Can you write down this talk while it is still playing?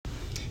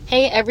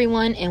Hey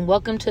everyone, and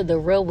welcome to The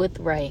Real with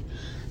Ray.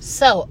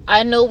 So,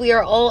 I know we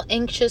are all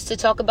anxious to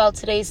talk about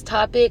today's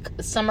topic,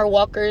 Summer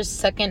Walker's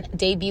second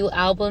debut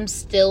album,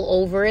 Still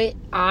Over It.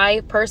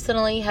 I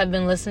personally have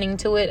been listening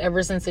to it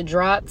ever since it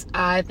dropped.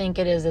 I think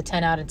it is a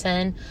 10 out of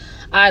 10.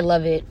 I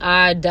love it.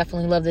 I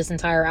definitely love this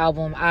entire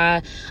album.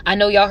 I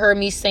know y'all heard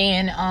me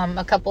saying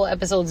a couple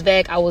episodes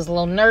back I was a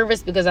little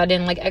nervous because I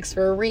didn't like X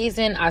for a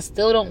reason. I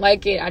still don't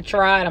like it. I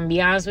tried, I'm gonna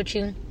be honest with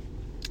you.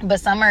 But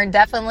Summer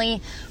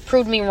definitely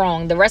proved me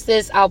wrong. The rest of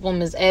this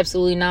album is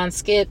absolutely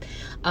non-skip.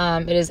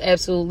 It is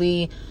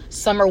absolutely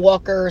Summer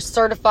Walker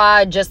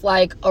certified, just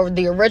like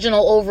the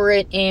original Over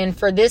It. And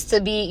for this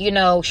to be,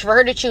 for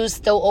her to choose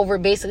Still Over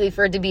It, basically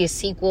for it to be a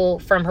sequel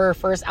from her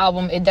first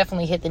album, it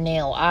definitely hit the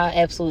nail. I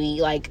absolutely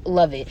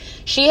love it.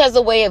 She has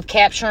a way of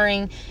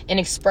capturing and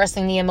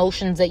expressing the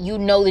emotions that you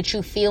know that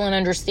you feel and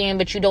understand,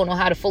 but you don't know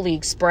how to fully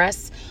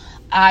express.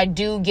 I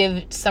do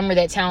give Summer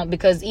that talent,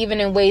 because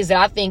even in ways that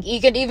I think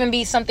it could even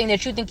be something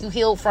that you think you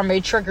healed from,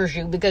 it triggers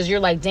you because you're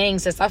like, dang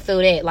sis, I feel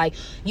that. Like,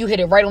 you hit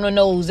it right on the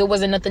nose. There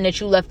wasn't nothing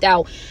that you left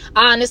out.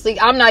 Honestly,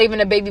 I'm not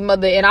even a baby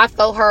mother, and I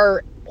felt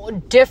her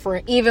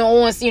different, even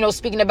on,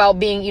 speaking about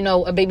being,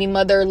 a baby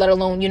mother, let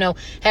alone,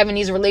 having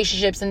these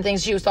relationships and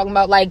things she was talking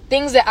about, like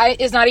things that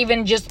it's not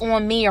even just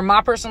on me or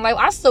my personal life.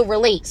 I still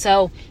relate.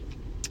 So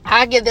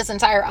I give this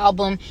entire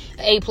album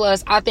an A+.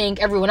 I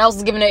think everyone else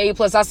is giving it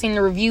an A+. I've seen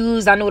the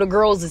reviews. I know the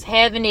girls is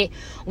having it.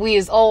 We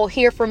is all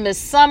here for Miss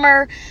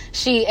Summer.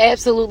 She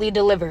absolutely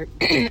delivered.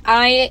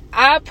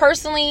 I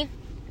personally,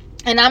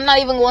 and I'm not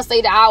even going to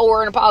say that I owe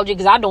her an apology,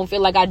 because I don't feel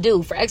like I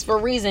do. For X for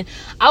a reason,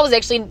 I was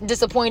actually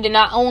disappointed.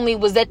 Not only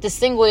was that the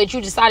single that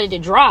you decided to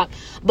drop,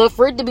 but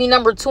for it to be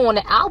number 2 on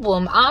the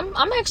album,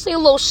 I'm actually a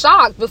little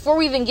shocked. Before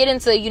we even get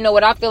into,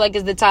 what I feel like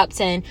is the top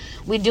 10,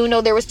 we do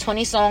know there was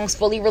 20 songs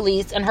fully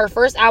released. And her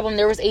first album,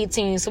 there was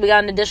 18. So we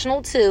got an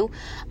additional 2.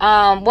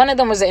 One of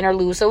them was an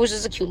interlude, so it was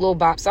just a cute little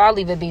bop. So I'll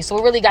leave it be. So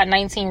we really got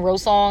 19 row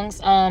songs.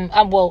 I'm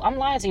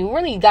lying to you. We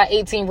really got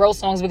 18 row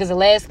songs, because the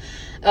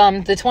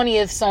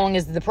 20th song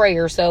is the prayer,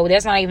 so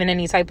that's not even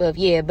any type of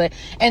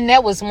and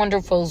that was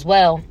wonderful as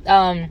well.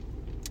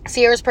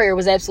 Sierra's prayer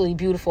was absolutely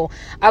beautiful.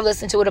 I've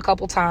listened to it a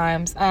couple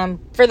times.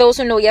 For those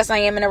who know, yes, I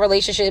am in a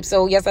relationship,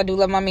 so yes, I do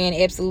love my man,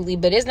 absolutely,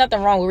 but there's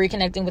nothing wrong with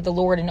reconnecting with the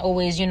Lord and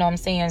always,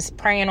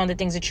 praying on the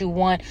things that you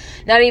want,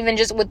 not even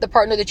just with the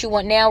partner that you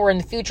want now or in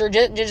the future,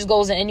 just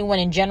goes in anyone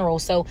in general.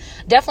 So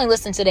definitely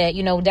listen to that,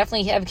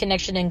 definitely have a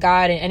connection in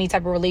God and any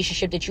type of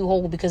relationship that you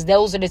hold, because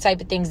those are the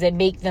type of things that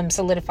make them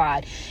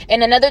solidified.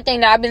 And another thing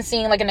that I've been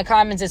seeing, in the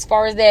comments, as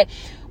far as that,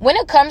 when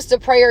it comes to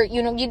prayer,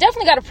 you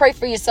definitely got to pray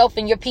for yourself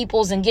and your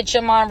peoples and get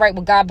your mind right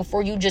with God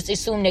before you just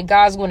assume that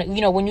God's going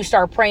to, when you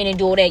start praying and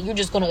do all that, you're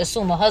just going to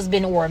assume a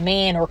husband or a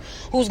man or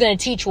who's going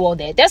to teach you all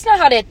that. That's not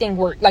how that thing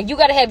works. You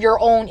got to have your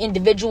own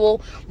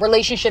individual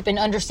relationship and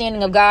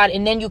understanding of God,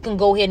 and then you can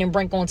go ahead and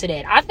bring on to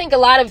that. I think a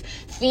lot of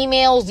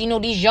females,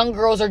 these young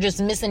girls are just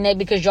missing that,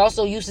 because y'all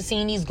so used to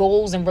seeing these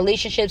goals and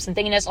relationships and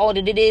thinking that's all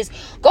that it is.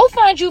 Go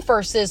find you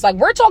first, sis.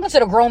 We're talking to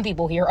the grown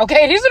people here,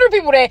 okay? These are the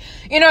people that,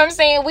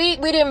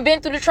 we didn't been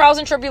through the trials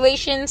and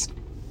tribulations.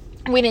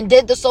 We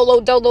did the solo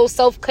dolo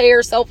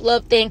self-care,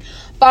 self-love thing.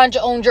 Find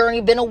your own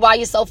journey. Been by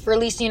yourself for at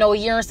least, a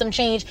year and some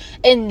change.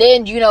 And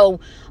then,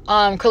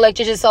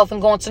 collected yourself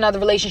and go into another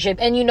relationship.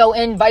 And,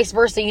 and vice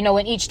versa,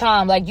 and each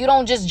time. You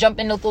don't just jump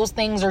into those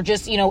things or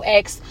just,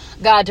 ask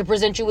God to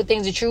present you with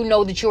things that you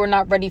know that you are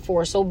not ready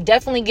for. So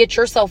definitely get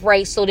yourself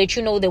right, so that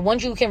you know that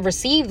once you can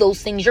receive those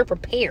things, you're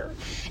prepared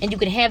and you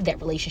can have that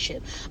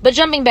relationship. But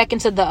jumping back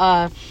into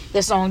the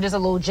song, just a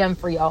little gem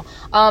for y'all.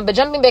 But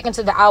jumping back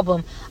into the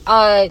album,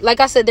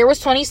 like I said, there was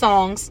 20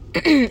 songs.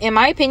 In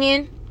my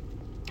opinion,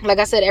 like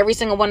I said, every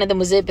single one of them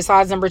was it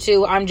besides number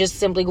 2. I'm just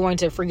simply going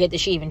to forget that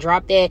she even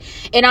dropped that.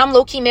 And I'm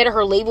low-key mad at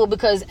her label,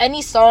 because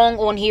any song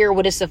on here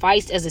would have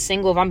sufficed as a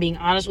single, if I'm being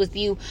honest with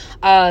you.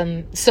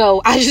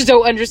 So I just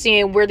don't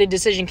understand where the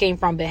decision came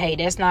from. But hey,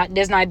 that's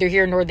neither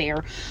here nor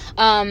there.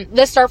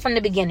 Let's start from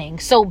the beginning.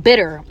 So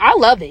Bitter. I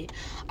love it.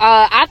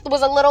 I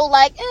was a little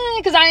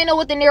because I didn't know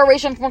what the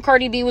narration from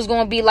Cardi B was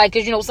going to be like,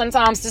 because,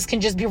 sometimes this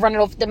can just be running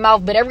off the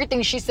mouth, but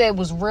everything she said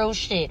was real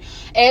shit.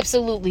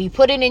 Absolutely.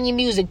 Put it in your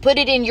music. Put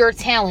it in your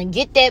talent.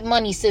 Get that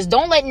money, sis.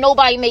 Don't let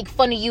nobody make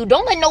fun of you.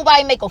 Don't let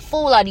nobody make a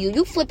fool out of you.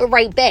 You flip it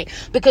right back,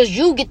 because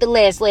you get the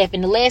last laugh,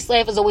 and the last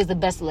laugh is always the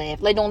best laugh.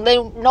 Don't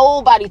let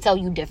nobody tell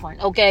you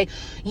different, okay?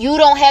 You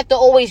don't have to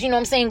always,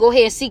 go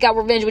ahead and seek out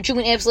revenge, but you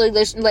can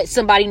absolutely let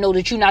somebody know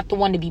that you're not the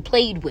one to be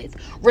played with.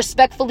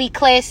 Respectfully,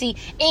 classy,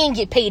 and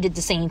get paid at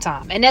the same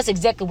time. And that's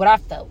exactly what I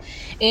felt.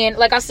 And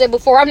like I said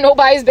before, I'm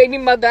nobody's baby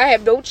mother. I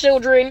have no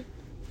children,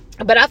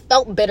 but I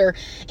felt bitter.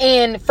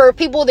 And for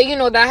people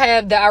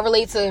that that I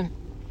relate to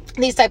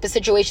these type of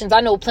situations.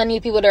 I know plenty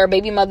of people that are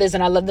baby mothers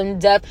and I love them to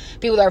death.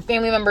 People that are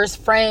family members,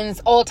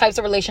 friends, all types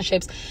of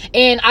relationships.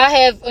 And I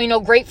have,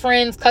 great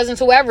friends, cousins,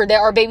 whoever, that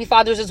are baby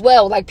fathers as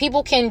well. Like,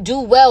 people can do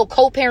well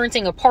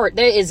co-parenting apart.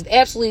 That is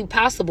absolutely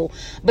possible.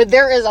 But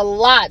there is a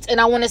lot,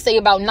 and I want to say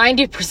about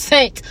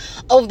 90%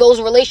 of those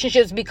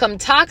relationships become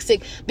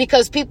toxic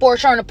because people are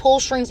trying to pull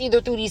strings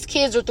either through these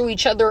kids or through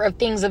each other of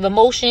things of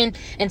emotion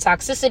and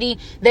toxicity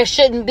that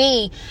shouldn't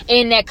be,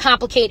 and that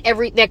complicates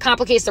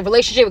the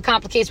relationship. It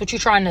complicates what you're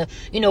trying to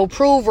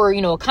prove or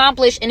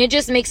accomplish, and it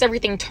just makes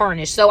everything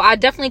tarnished. So I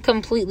definitely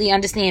completely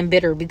understand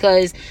Bitter,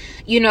 because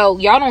y'all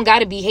don't got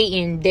to be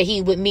hating that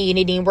he with me and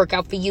it didn't work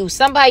out for you.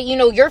 Somebody,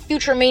 your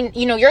future may,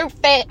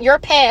 your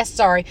past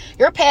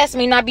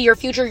may not be your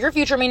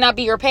future may not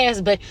be your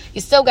past, but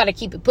you still got to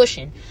keep it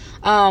pushing.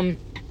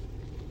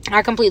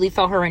 I completely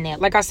felt her in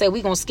that. Like I said,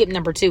 we're going to skip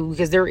number 2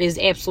 because there is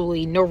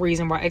absolutely no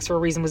reason why X for a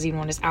Reason was even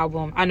on this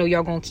album. I know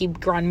y'all going to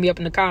keep grinding me up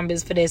in the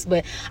comments for this,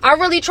 but I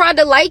really tried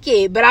to like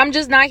it, but I'm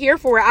just not here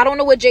for it. I don't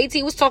know what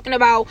JT was talking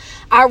about.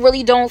 I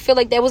really don't feel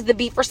like that was the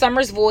beat for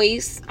Summer's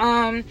voice.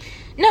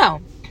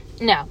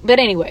 No, but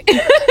anyway.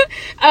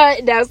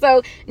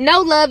 So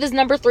No Love is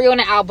number 3 on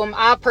the album.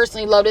 I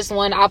personally love this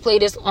one. I play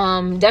this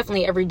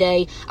definitely every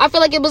day. I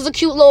feel like it was a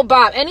cute little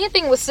bop.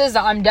 Anything with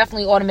SZA, I'm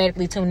definitely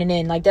automatically tuning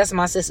in. Like, that's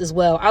my sis as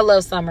well. I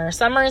love Summer and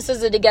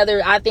SZA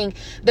together. I think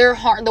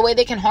the way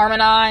they can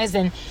harmonize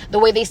and the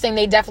way they sing,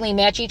 they definitely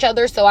match each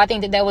other. So I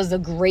think that was a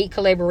great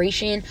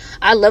collaboration.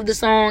 I love the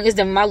song. It's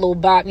my little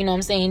bop, you know what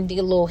I'm saying? Did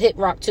a little hit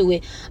rock to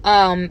it.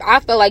 I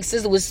felt like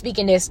SZA was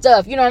speaking that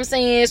stuff, you know what I'm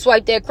saying?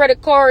 Swipe that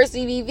credit card,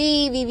 CVV,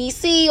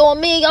 VVC on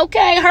me.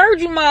 Okay, heard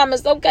you,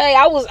 mamas. Okay,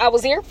 I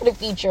was here for the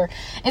feature.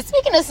 And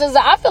speaking of SZA,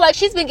 I feel like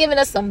she's been giving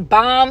us some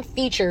bomb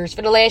features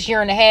for the last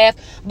year and a half,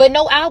 but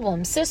no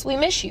album. Sis, we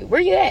miss you.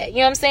 Where you at? You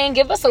know what I'm saying?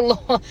 Give us a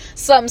little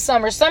something.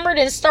 Summer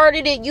done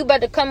started it. You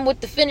better come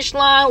with the finish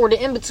line or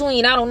the in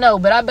between. I don't know,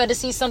 but I better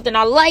see something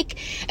I like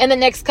in the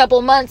next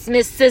couple months,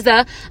 Miss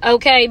SZA.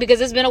 Okay, because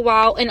it's been a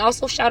while. And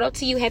also, shout out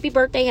to you. Happy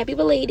birthday. Happy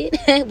belated.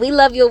 We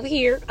love you over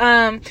here.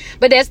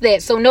 But that's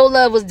that. So No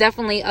Love was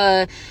definitely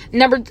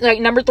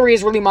number 3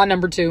 is really my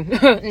number 2.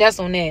 That's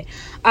on that.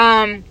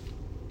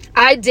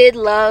 I did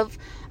love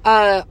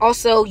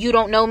also You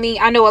Don't Know Me.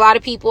 I know a lot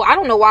of people, I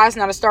don't know why it's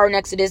not a star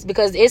next to this,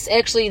 because it's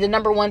actually the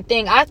number 1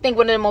 thing. I think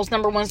one of the most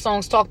number 1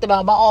 songs talked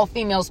about by all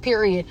females,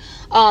 period.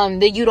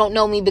 The You Don't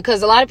Know Me,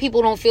 because a lot of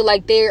people don't feel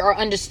like they are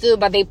understood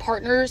by their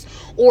partners,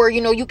 or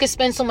you can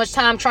spend so much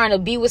time trying to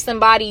be with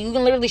somebody. You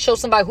can literally show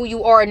somebody who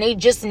you are and they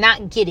just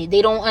not get it.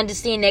 They don't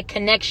understand that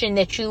connection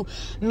that you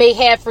may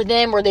have for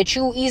them, or that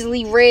you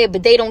easily read,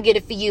 but they don't get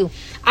it for you.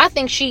 I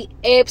think she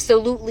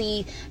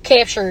absolutely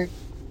captured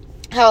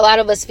how a lot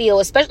of us feel,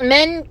 especially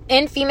men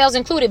and females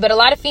included, but a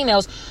lot of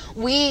females,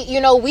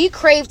 we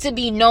crave to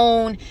be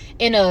known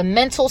in a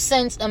mental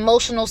sense,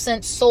 emotional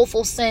sense,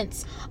 soulful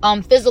sense,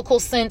 physical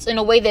sense, in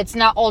a way that's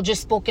not all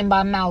just spoken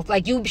by mouth.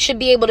 Like, you should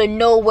be able to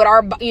know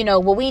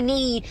what we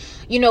need,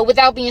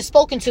 without being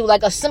spoken to.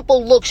 Like, a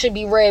simple look should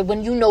be read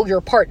when you know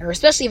your partner,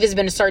 especially if it's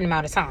been a certain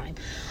amount of time.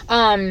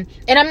 And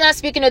I'm not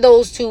speaking to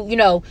those who,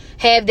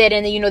 have that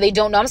and, they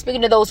don't know. I'm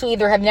speaking to those who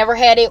either have never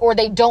had it or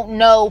they don't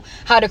know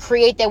how to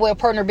create that with a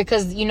partner,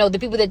 because, the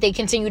people that they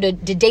continue to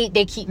date,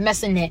 they keep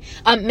missing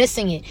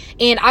it.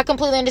 And I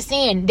completely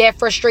understand that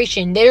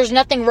frustration. There's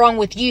nothing wrong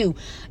with you.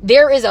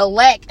 There is a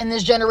lack in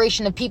this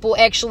generation of people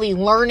actually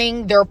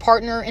learning their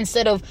partner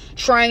instead of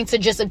trying to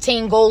just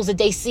obtain goals that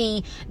they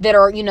see that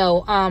are,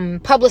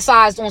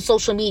 publicized on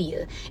social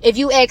media. If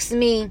you ask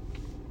me,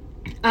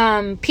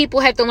 people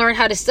have to learn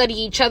how to study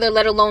each other,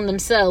 let alone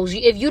themselves.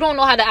 If you don't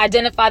know how to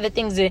identify the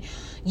things that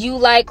you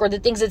like or the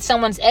things that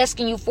someone's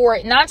asking you for,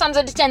 9 times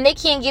out of 10 they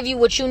can't give you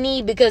what you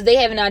need because they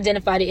haven't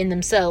identified it in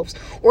themselves,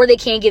 or they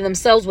can't give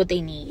themselves what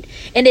they need.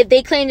 And if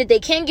they claim that they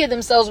can give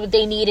themselves what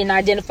they need and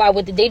identify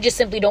with it, they just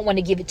simply don't want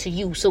to give it to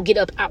you. So get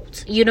up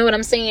out. You know what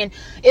I'm saying?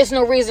 It's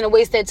no reason to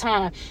waste that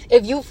time.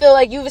 If you feel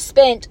like you've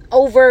spent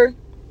over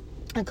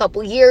a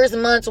couple years,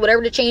 months,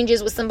 whatever the change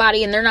is with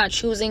somebody, and they're not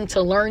choosing to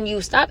learn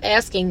you, stop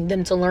asking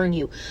them to learn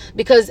you.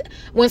 Because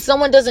when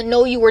someone doesn't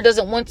know you or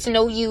doesn't want to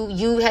know you,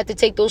 you have to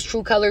take those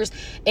true colors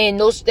and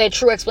that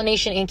true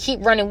explanation and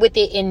keep running with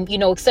it and,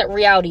 accept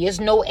reality. There's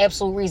no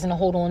absolute reason to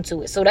hold on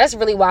to it. So that's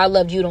really why I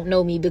loved You Don't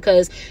Know Me,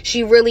 because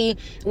she really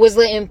was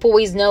letting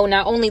boys know,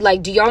 not only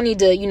like, do y'all need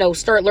to,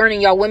 start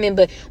learning, y'all women,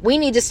 but we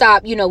need to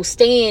stop,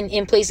 staying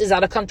in places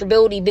out of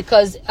comfortability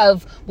because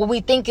of what we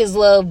think is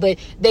love, but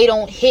they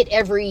don't hit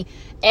every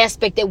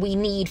aspect that we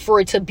need for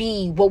it to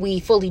be what we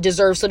fully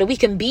deserve, so that we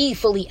can be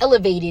fully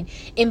elevated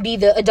and be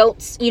the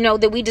adults,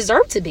 that we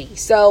deserve to be.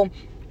 So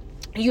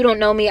You Don't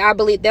Know Me, I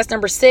believe that's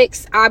number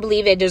 6. I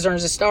believe it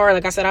deserves a star.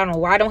 Like I said, I don't know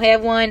why I don't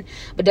have one,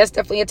 but that's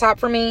definitely a top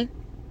for me.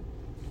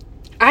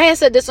 I had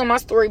said this on my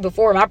story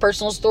before, my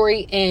personal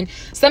story, and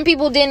some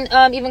people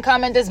didn't even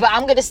comment this, but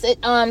I'm going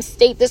to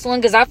state this one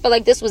because I feel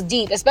like this was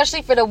deep,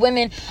 especially for the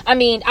women. I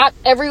mean,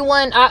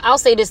 I'll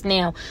say this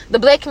now. The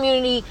Black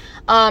community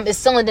is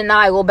still in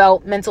denial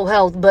about mental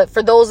health, but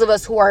for those of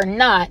us who are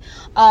not,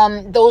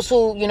 those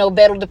who,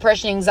 battle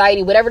depression,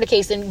 anxiety, whatever the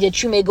case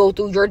that you may go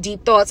through, your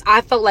deep thoughts, I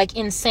felt like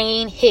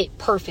Insane hit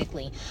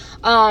perfectly.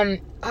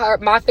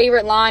 My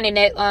favorite line in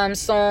that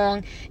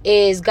song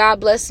is, God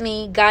bless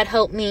me, God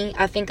help me,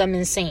 I think I'm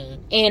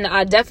insane. And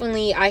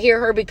I hear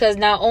her because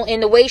now,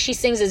 and the way she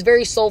sings is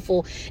very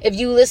soulful. If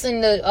you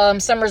listen to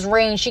Summer's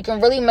Rain, she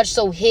can really much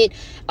so hit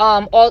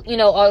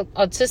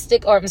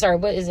autistic, or I'm sorry,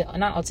 what is it?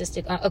 Not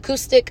autistic,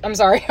 acoustic. I'm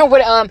sorry.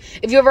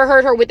 If you ever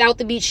heard her without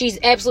the beat, she's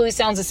absolutely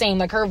sounds the same.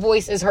 Like, her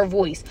voice is her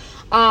voice.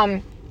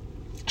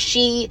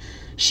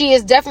 She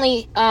is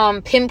definitely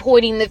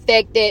pinpointing the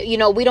fact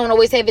that, we don't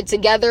always have it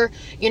together,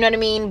 you know what I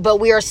mean? But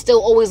we are still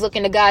always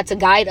looking to God to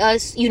guide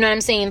us, you know what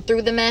I'm saying,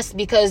 through the mess,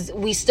 because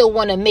we still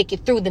want to make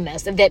it through the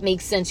mess, if that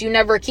makes sense. You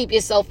never keep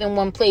yourself in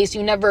one place.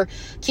 You never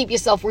keep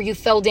yourself where you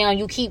fell down.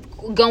 You keep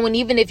going,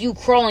 even if you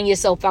crawling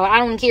yourself out. I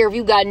don't care if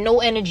you got no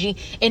energy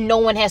and no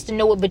one has to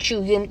know it but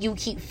you. You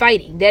keep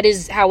fighting. That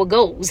is how it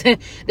goes.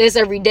 That's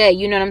every day,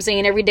 you know what I'm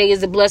saying? Every day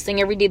is a blessing.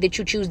 Every day that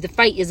you choose to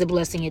fight is a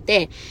blessing at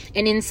that.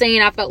 And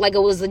Insane, I felt like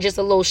it was just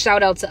a little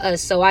shout out to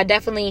us. So I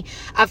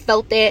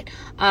felt that.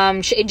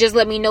 It just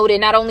let me know that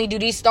not only do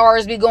these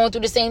stars be going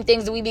through the same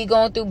things that we be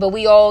going through, but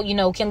we all,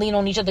 can lean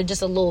on each other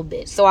just a little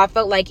bit. So I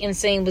felt like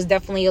Insane was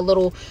definitely a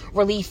little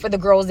relief for the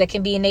girls that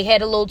can be, and they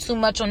had a little too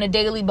much on the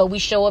daily, but we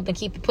show up and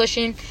keep it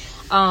pushing.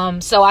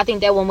 So I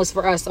think that one was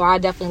for us. So I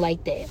definitely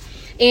like that.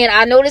 And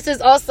I know this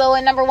is also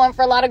a number one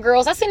for a lot of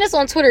girls. I seen this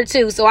on Twitter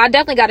too, so I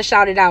definitely got to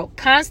shout it out.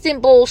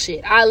 Constant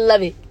Bullshit. I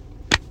love it.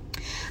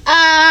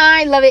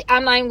 I love it.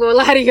 I'm not even gonna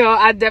lie to y'all.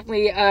 I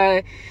definitely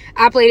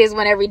I play this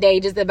one every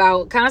day. Just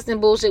about Constant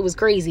Bullshit was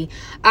crazy.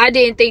 I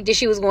didn't think that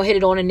she was gonna hit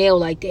it on a nail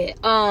like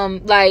that.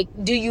 Like,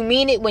 do you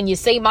mean it when you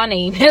say my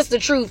name? That's the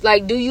truth.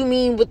 Like, do you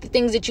mean with the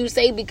things that you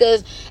say?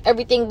 Because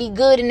everything be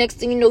good, and next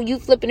thing you know, you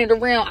flipping it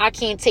around. I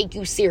can't take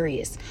you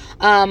serious.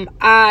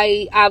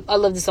 I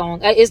love the song.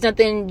 It's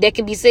nothing that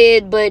can be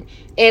said but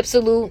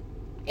absolute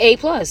A+.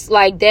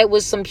 Like, that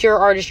was some pure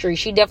artistry.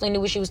 She definitely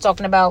knew what she was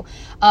talking about.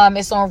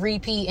 It's on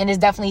repeat, and it's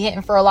definitely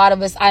hitting for a lot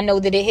of us. I know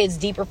that it hits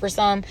deeper for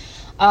some,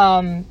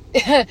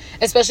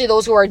 especially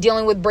those who are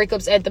dealing with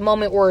breakups at the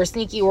moment, or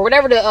sneaky, or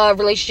whatever the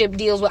relationship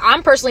deals with.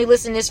 I'm personally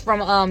listening to this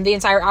from the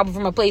entire album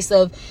from a place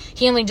of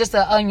healing, just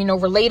a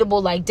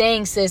relatable, like,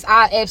 dang sis,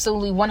 I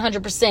absolutely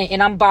 100%,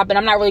 and I'm bopping.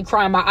 I'm not really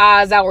crying my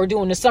eyes out or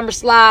doing the summer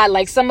slide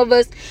like some of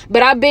us,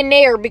 but I've been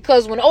there,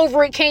 because when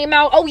Over It came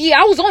out, oh yeah,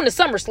 I was on the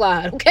summer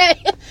slide.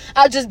 Okay.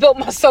 I just built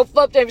myself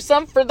up there.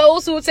 For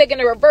those who are taking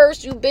the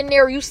reverse, you've been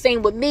there, you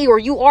sing with me, or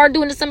you are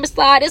doing the summer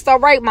slide, it's all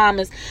right,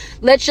 mamas.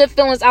 Let your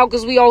feelings out,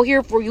 because we all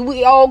here for you.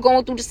 We all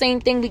going through the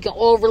same thing. We can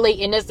all relate,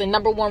 and that's the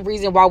number one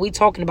reason why we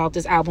talking about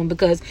this album,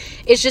 because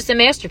it's just a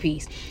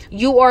masterpiece.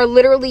 You are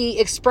literally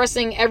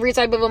expressing every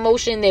type of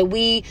emotion that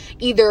we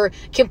either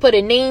can put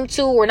a name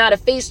to or not a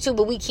face to,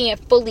 but we can't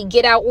fully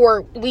get out,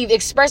 or we've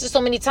expressed it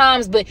so many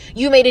times, but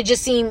you made it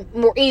just seem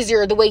more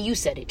easier the way you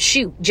said it.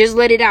 Shoot, just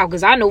let it out,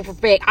 because I know for a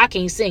fact I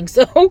can't sing.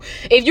 So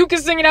if you can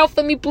sing it out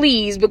for me,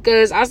 please,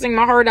 because I sing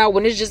my heart out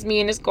when it's just me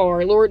in this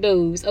car. Lord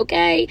knows.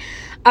 Okay.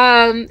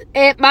 And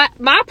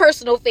my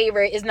personal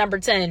favorite is number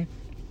 10.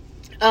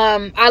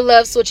 I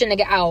love Switch a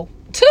Nigga Out.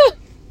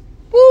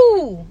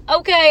 Woo.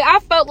 Okay. I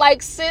felt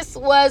like sis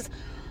was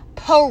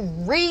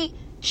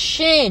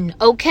preaching.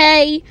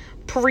 Okay.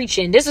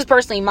 Preaching. This is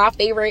personally my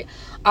favorite.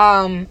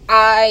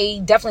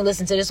 I definitely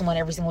listen to this one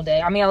every single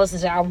day. I mean, I listen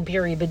to the album,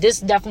 period, but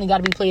this definitely got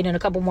to be played in a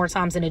couple more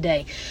times in a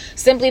day,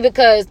 simply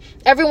because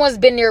everyone's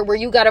been there where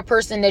you got a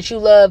person that you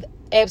love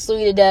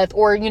absolutely to death,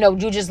 or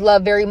you just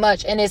love very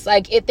much, and it's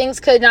like, if things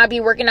could not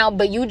be working out,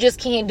 but you just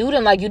can't do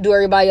them like you do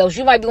everybody else.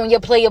 You might be on your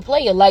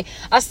player. Like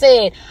I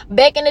said,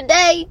 back in the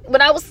day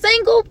when I was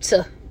single,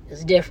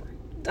 it's different.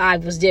 I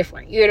was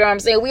different. You know what I'm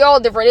saying? We all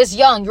different. It's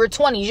young. You're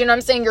 20s. You know what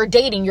I'm saying? You're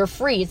dating. You're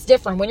free. It's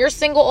different. When you're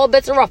single, all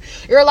bets are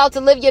off. You're allowed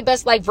to live your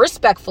best life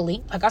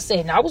respectfully. Like I said,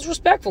 and I was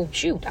respectful.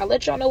 Shoot, I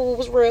let y'all know what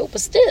was real, but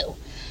still.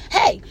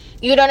 Hey,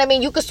 you know what I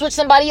mean? You could switch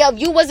somebody up.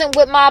 You wasn't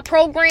with my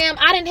program.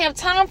 I didn't have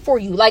time for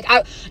you. Like,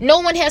 no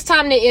one has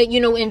time to,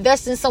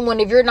 invest in someone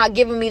if you're not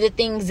giving me the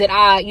things that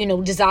I,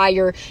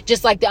 desire,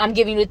 just like I'm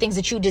giving you the things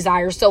that you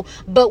desire. So,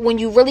 but when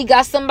you really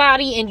got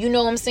somebody and you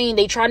know what I'm saying,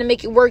 they try to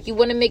make it work, you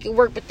want to make it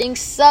work, but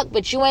things suck,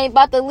 but you ain't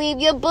about to leave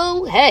your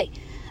boo. Hey,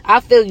 I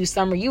feel you,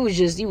 Summer. You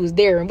was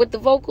there. And with the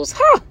vocals,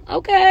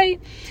 okay.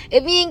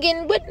 If you ain't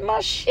getting with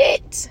my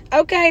shit,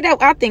 okay,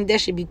 I think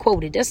that should be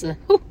quoted. That's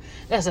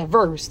a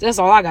verse. That's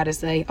all I gotta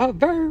say. A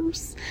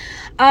verse.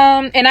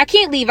 And I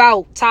can't leave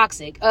out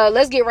Toxic.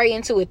 Let's get right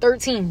into it.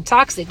 13,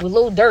 Toxic with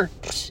Lil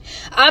Durk.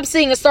 I'm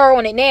seeing a star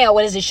on it now,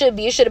 as it should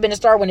be. It should have been a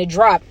star when it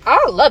dropped.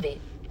 I love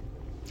it.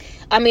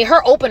 I mean,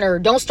 her opener,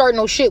 don't start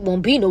no shit,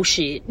 won't be no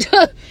shit.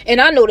 And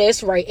I know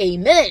that's right.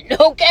 Amen.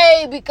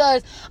 Okay?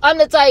 Because I'm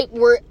the type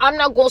where I'm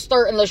not going to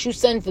start unless you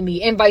send for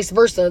me, and vice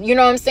versa. You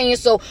know what I'm saying?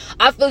 So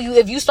I feel you.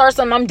 If you start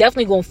something, I'm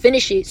definitely going to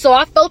finish it. So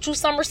I felt you,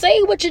 Summer. Say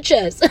it with your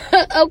chest.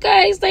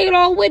 Okay? Say it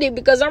all with it,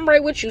 because I'm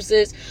right with you,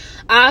 sis.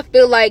 I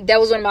feel like that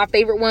was one of my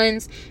favorite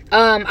ones.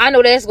 I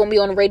know that's going to be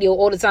on the radio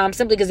all the time,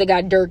 simply because they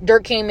got Dirk.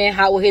 Dirk came in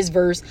hot with his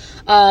verse.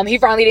 He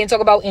finally didn't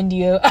talk about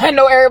India. I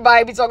know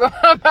everybody be talking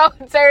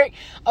about Derek.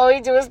 Oh,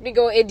 he do speak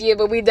on India,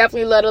 but we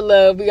definitely let her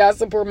love. We got to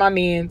support my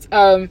mans.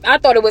 I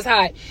thought it was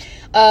hot.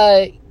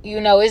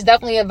 It's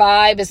definitely a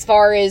vibe as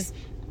far as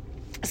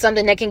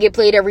something that can get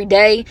played every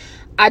day.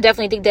 I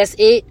definitely think that's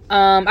it.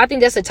 I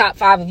think that's a top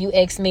 5 if you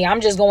ask me. I'm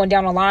just going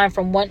down the line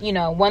from 1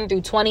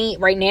 through 20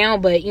 right now.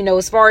 But,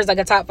 as far as like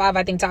a top 5,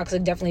 I think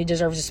Toxic definitely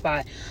deserves a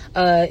spot.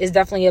 It's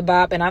definitely a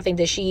bop. And I think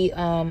that she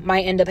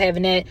might end up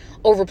having that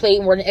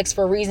overplayed more than X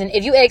for a reason.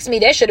 If you ask me,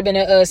 that should have been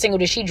a single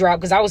that she dropped,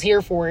 because I was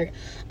here for it.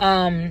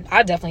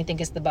 I definitely think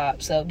it's the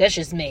bop. So that's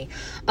just me.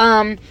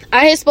 I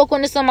had spoke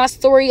on this on my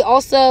story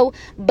also,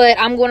 but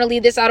I'm going to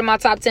leave this out of my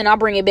top 10. I'll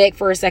bring it back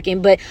for a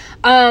second. But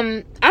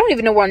I don't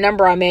even know what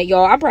number I'm at,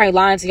 y'all. I'm probably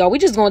lying to y'all. We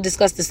just going to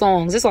discuss the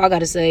songs. That's all I got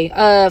to say.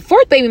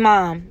 Fourth baby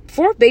mama.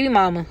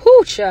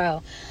 Whoo,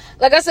 child.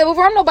 Like I said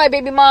before, I'm nobody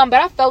baby mom,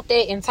 but I felt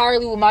that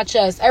entirely with my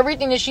chest.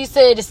 Everything that she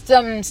said is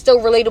something still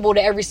relatable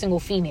to every single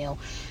female.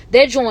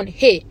 That joint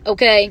hit,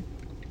 okay?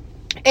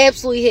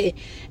 Absolutely hit.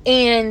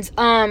 And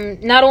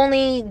not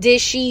only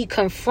did she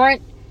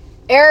confront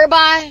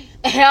everybody,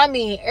 and I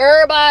mean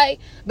everybody,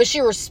 but she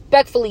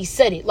respectfully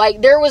said it.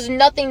 Like, there was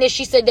nothing that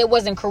she said that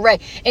wasn't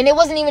correct. And it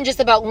wasn't even just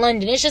about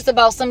London. It's just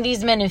about some of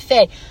these men in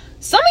fact.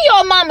 Some of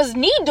y'all mamas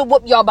need to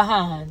whoop y'all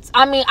behinds.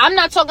 I mean, I'm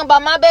not talking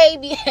about my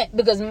baby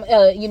because,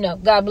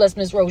 God bless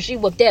Miss Rose. She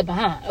whooped that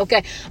behind,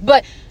 okay?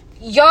 But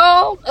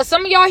y'all,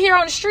 some of y'all here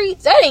on the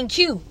streets, that ain't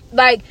cute.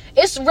 Like,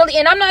 it's really,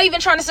 and I'm not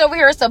even trying to say over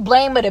here it's a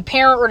blame of the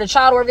parent or the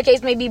child, or whatever the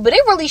case may be, but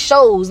it really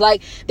shows.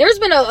 Like, there's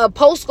been a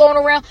post going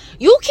around.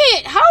 You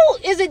can't, how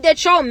is it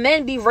that y'all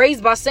men be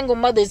raised by single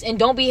mothers and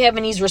don't be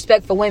having these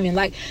respect for women?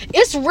 Like,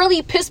 it's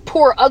really piss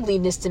poor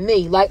ugliness to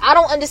me. Like, I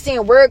don't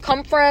understand where it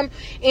come from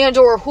and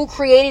or who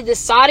created this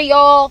side of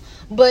y'all,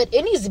 but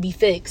it needs to be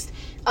fixed.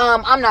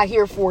 I'm not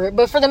here for it,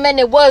 but for the men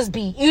that was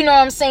beat, you know what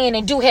I'm saying,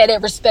 and do have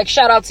that respect,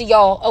 shout out to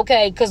y'all,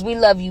 okay, because we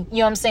love you, you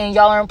know what I'm saying,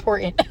 y'all are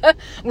important.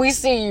 We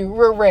see you,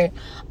 we're red.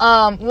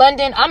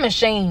 London, I'm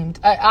ashamed.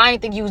 I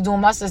ain't think you was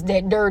doing my sis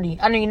that dirty.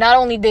 I mean, not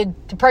only did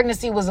the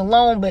pregnancy was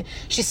alone, but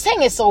she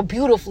sang it so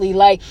beautifully.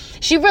 Like,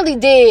 she really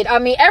did. I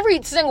mean,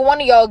 every single one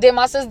of y'all did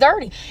my sis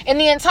dirty. And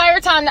the entire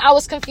time that I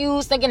was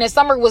confused, thinking that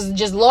Summer was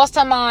just lost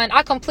her mind,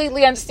 I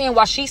completely understand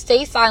why she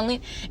stayed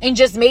silent and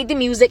just made the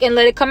music and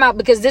let it come out,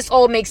 because this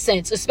all makes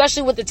sense,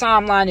 especially with the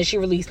timeline that she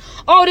released.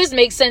 All this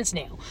makes sense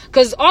now,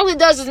 because all it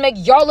does is make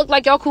y'all look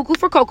like y'all cuckoo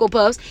for Cocoa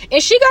Puffs,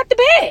 and she got the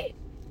bag.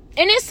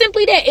 And it's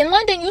simply that. In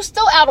London, you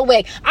still out of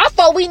whack. I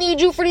thought we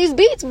need you for these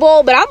beats,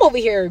 boy, but I'm over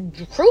here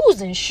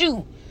cruising,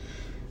 shoot.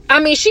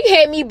 I mean, she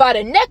had me by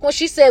the neck when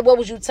she said, what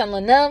was you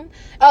telling them?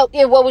 Oh,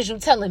 and what was you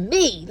telling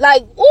me?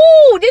 Like,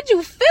 ooh, did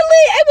you feel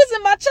it? It was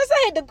in my chest.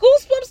 I had the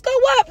goosebumps go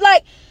up.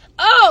 Like,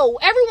 oh,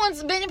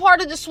 everyone's been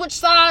part of the switch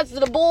sides of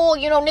the bull.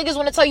 You know, niggas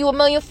want to tell you a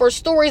million first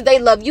stories. They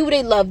love you.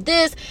 They love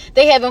this.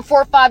 They having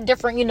 4 or 5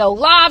 different,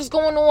 lives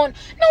going on.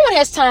 No one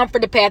has time for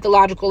the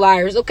pathological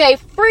liars, okay?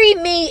 Free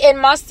me and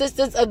my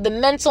sisters of the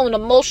mental and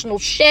emotional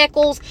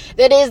shackles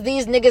that is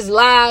these niggas'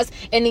 lies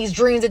and these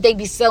dreams that they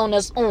be selling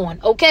us on,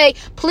 okay?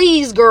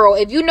 Please, girl,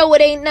 if you know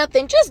it ain't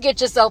nothing, just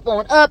get yourself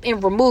on up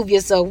and remove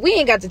yourself. We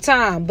ain't got the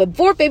time. But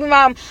for baby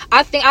mom,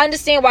 I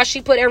understand why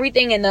she put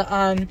everything in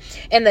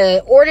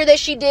the order that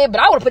she did. But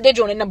I would have put that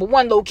joint at number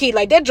 1 low key.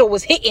 Like, that joint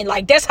was hitting.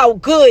 Like, that's how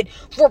good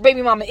For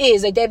Baby Mama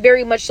is. Like, that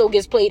very much so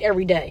gets played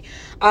every day.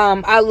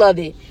 I love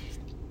it.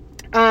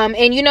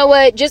 And you know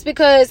what? Just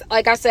because,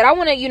 like I said, I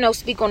want to,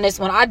 speak on this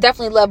one. I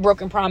definitely love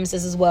Broken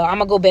Promises as well. I'm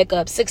going to go back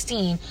up.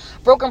 16.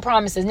 Broken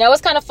Promises. Now,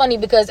 it's kind of funny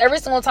because every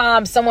single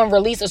time someone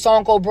releases a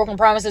song called Broken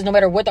Promises, no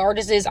matter what the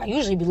artist is, I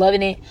usually be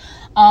loving it.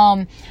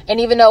 And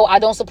even though I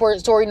don't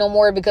support Tory no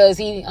more because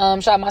he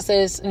shot my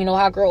sis,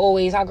 hot girl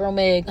always, hot girl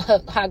Meg,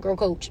 hot girl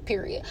coach,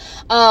 period.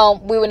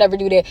 We would never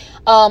do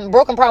that.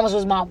 Broken Promise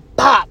was my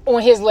bop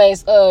on his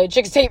last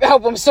Chicks Tape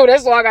album, so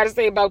that's all I gotta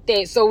say about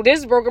that. So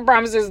this Broken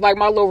Promise is like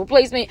my little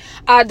replacement.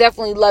 I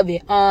definitely love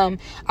it.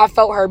 I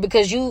felt her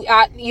because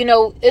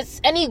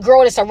it's any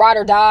girl that's a ride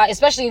or die,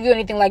 especially if you're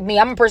anything like me.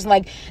 I'm a person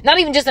like, not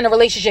even just in a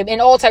relationship, in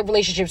all type of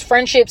relationships,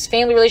 friendships,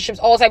 family relationships,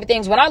 all type of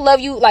things. When I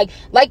love you, like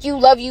you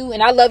love you,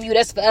 and I love you,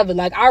 that's forever.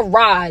 Like, I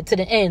ride to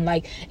the end.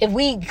 Like, if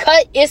we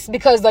cut, it's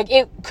because like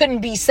it couldn't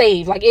be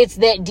saved. Like, it's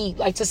that deep.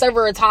 Like, to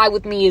sever a tie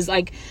with me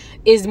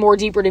is more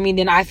deeper to me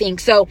than I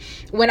think. So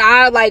when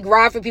I like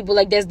ride for people,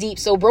 like, that's deep.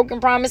 So Broken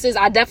Promises,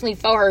 I definitely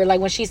felt her,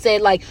 like when she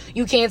said like,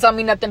 you can't tell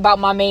me nothing about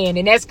my man.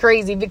 And that's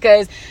crazy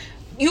because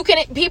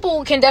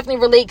people can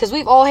definitely relate, because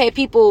we've all had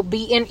people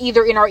be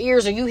either in our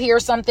ears, or you hear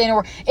something,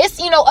 or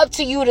it's, up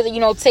to you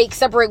to,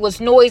 separate what's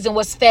noise and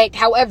what's fact.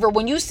 However,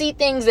 when you see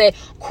things that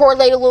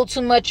correlate a little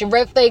too much and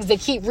red flags that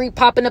keep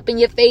popping up in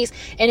your face,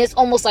 and it's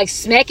almost like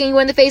smacking you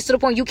in the face to the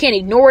point you can't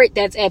ignore it,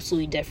 that's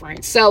absolutely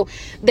different. So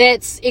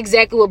that's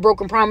exactly what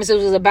Broken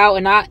Promises was about,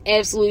 and I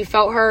absolutely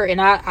felt her,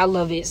 and I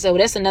love it. So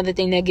that's another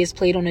thing that gets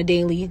played on a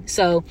daily.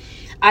 So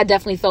I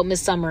definitely felt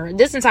Miss Summer.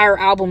 This entire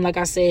album, like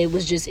I said,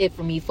 was just it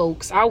for me,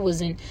 folks. I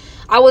wasn't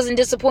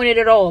disappointed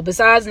at all.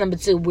 Besides number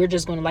 2, we're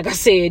just going to, like I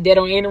said, that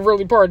ain't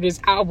really part of this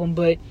album,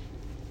 but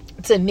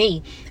to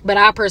me, but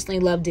I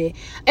personally loved it.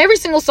 Every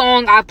single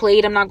song I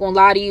played, I'm not gonna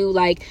lie to you,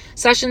 like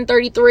Session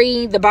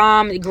 33, The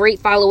Bomb, great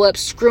follow-up,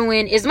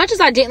 Screwin'. As much as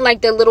I didn't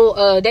like that little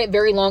that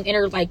very long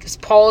inner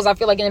pause, I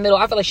feel like in the middle,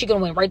 I feel like she could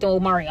have went right to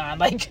Omarion.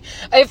 Like,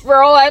 if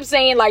for all I'm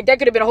saying, like, that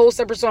could have been a whole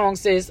separate song,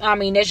 sis. I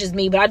mean, that's just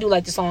me, but I do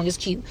like the song. It's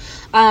cute.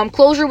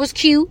 Closure was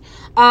cute.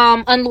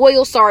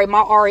 Unloyal, sorry, my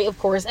Ari, of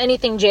course.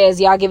 Anything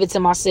jazzy, I'll give it to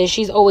my sis.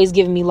 She's always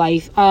giving me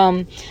life.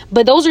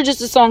 But those are just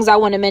the songs I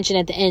want to mention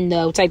at the end,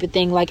 though, type of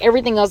thing. Like,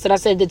 everything else that I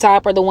said at the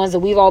top are the ones that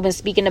we've all been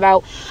speaking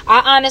about.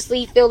 I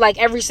honestly feel like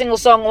every single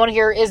song on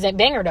here isn't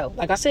banger, though,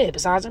 like I said,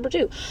 besides number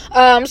 2.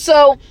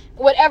 So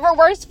whatever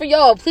works for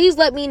y'all, please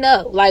let me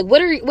know. Like,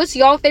 what's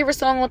y'all favorite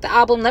song on the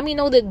album? Let me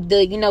know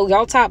the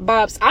y'all top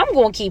bops. I'm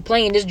gonna keep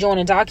playing this joint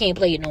until I can't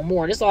play it no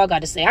more. That's all I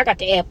got to say. I got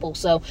the Apple,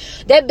 so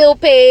that bill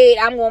paid.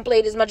 I'm gonna play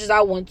it as much as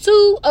I want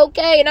to,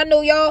 okay? And I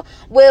know y'all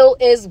will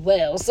as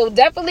well. So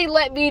definitely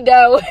let me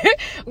know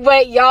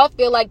what y'all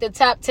feel like the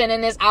top 10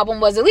 in this album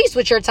was, at least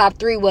what your top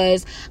 3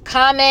 was.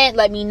 Comment,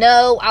 let me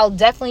know. I'll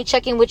definitely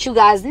check in with you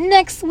guys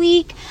next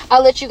week.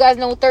 I'll let you guys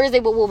know Thursday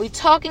what we'll be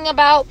talking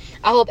about.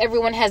 I hope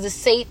everyone has a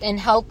safe and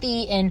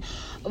healthy and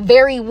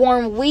very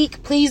warm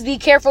week. Please be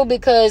careful,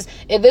 because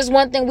if it's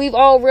one thing we've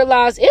all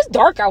realized, it's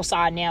dark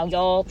outside now,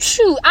 y'all.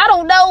 Shoot, I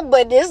don't know,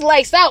 but it's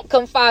lights out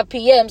come 5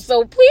 p.m.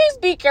 So please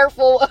be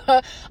careful.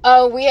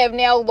 We have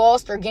now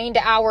lost or gained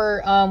an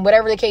hour,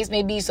 whatever the case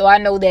may be. So I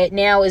know that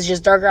now it's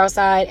just darker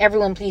outside.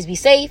 Everyone, please be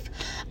safe.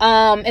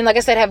 And like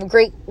I said, have a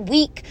great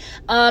week.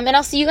 And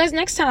I'll see you guys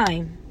next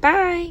time.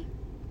 Bye.